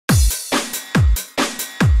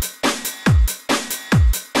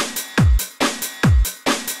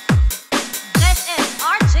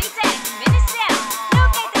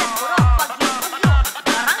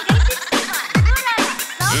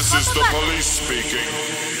speaking.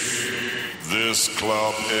 This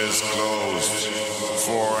club is closed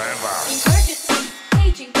forever. Emergency,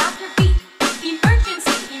 paging Dr. B.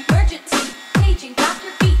 Emergency, emergency, paging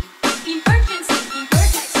Dr. B. Emergency,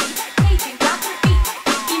 emergency, paging Dr. B.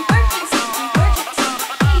 Emergency, emergency,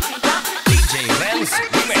 paging Dr. B. DJ Renz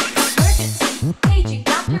Emergency, paging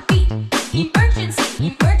Dr. B. Emergency,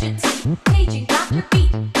 emergency, paging Dr. B.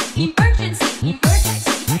 Emergency,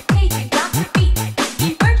 emergency, paging Dr. B.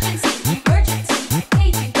 Emergency, emergency,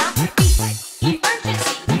 paging Dr.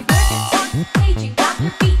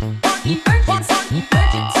 B. Emergency, emergency, paging Dr. B. Emergency,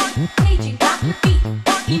 emergency, paging Dr. B.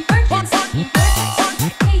 Emergency, emergency,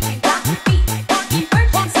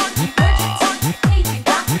 paging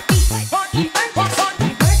Dr.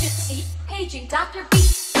 B.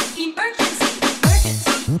 Emergency,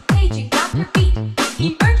 emergency, paging Dr. B.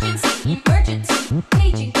 Emergency, emergency,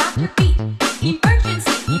 paging Dr. B.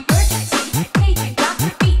 Emergency, emergency, paging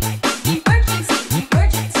Dr. B. Emergency, emergency,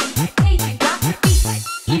 paging Dr. B. Emergency, emergency, paging Dr. B.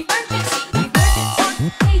 Emergency, emergency,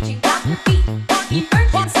 paging Dr. B.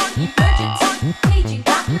 Emergency, emergency, paging Dr. B. Emergency, emergency, paging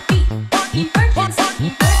Dr. B. Emergency,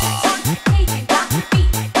 emergency, paging Dr. B.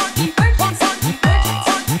 Emergency,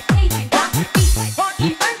 emergency, paging Dr. B.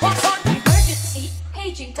 Emergency, emergency,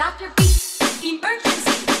 paging Dr. B.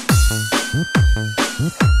 Emergency.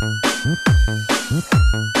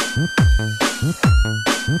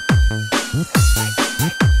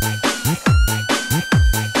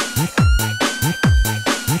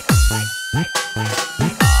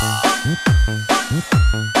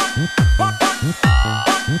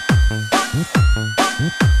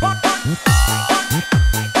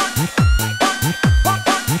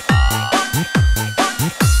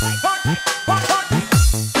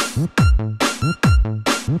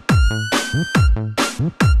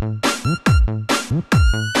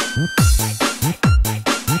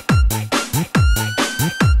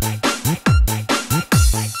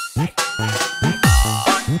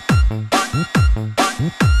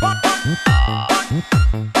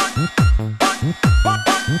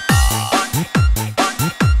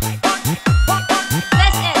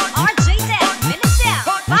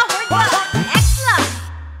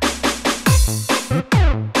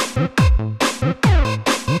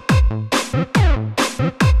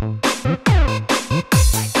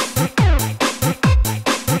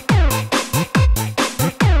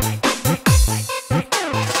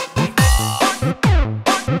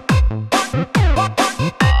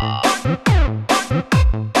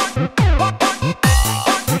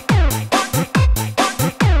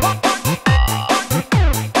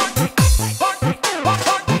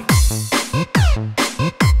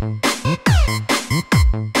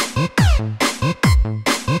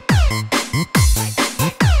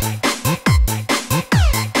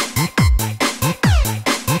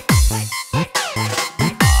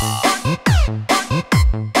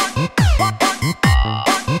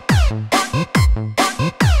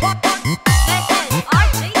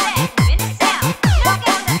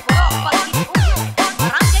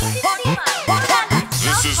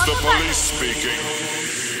 This is the police speaking.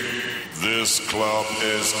 This club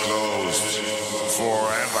is closed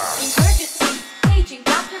forever.